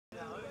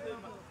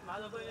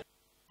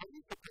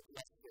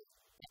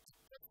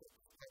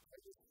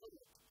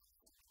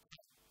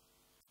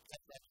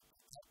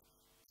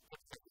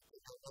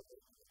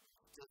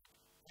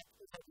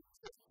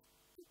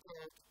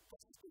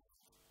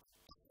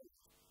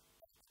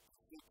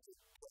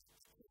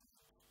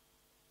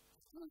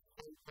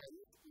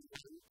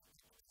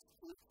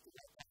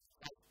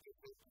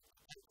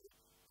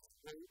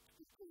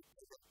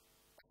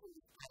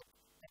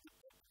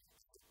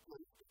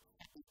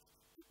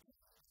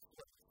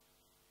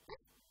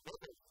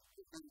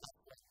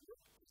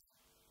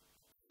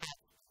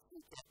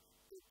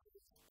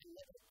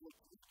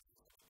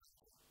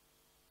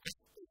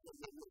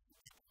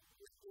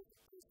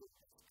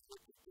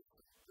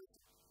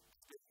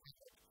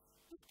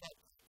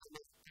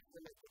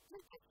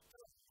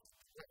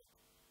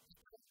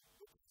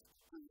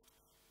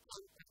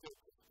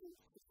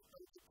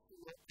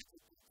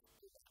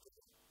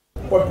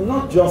But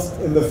not just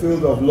in the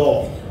field of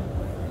law,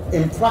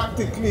 in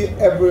practically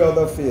every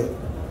other field.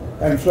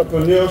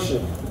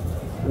 Entrepreneurship,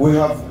 we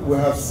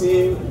have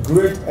seen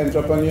great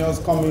entrepreneurs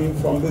coming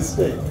from this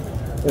state,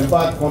 in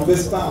fact from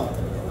this town.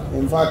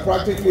 In fact,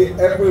 practically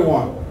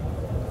everyone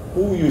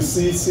who you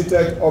see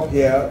seated up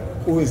here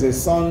who is a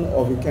son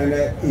of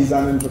Ikenne is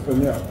an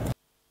entrepreneur.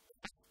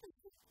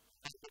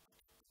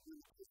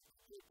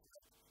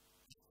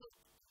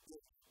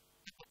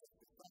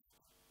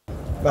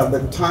 That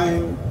the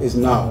time is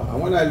now. And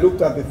when I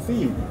looked at the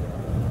theme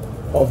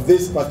of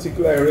this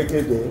particular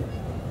Ereke Day,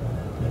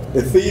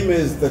 the theme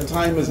is the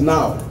time is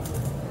now.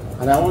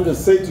 And I want to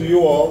say to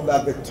you all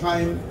that the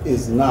time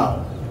is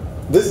now.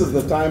 This is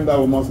the time that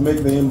we must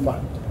make the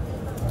impact.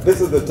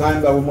 This is the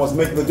time that we must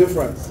make the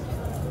difference.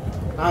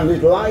 And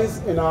it lies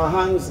in our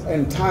hands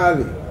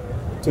entirely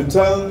to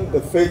turn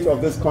the fate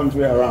of this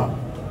country around.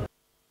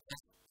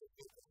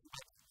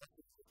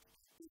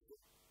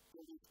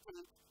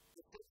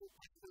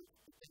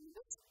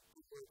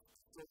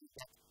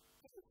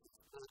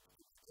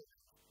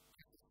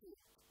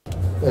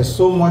 There's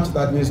so much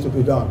that needs to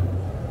be done.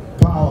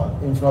 Power,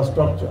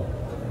 infrastructure,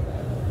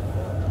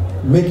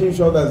 making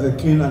sure there's a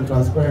clean and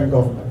transparent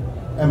government,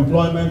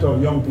 employment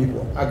of young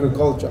people,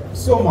 agriculture,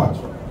 so much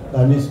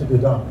that needs to be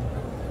done.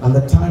 And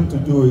the time to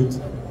do it,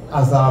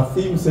 as our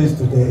theme says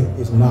today,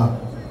 is now.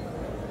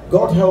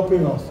 God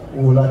helping us,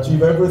 we will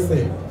achieve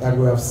everything that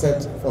we have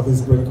set for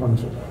this great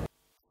country.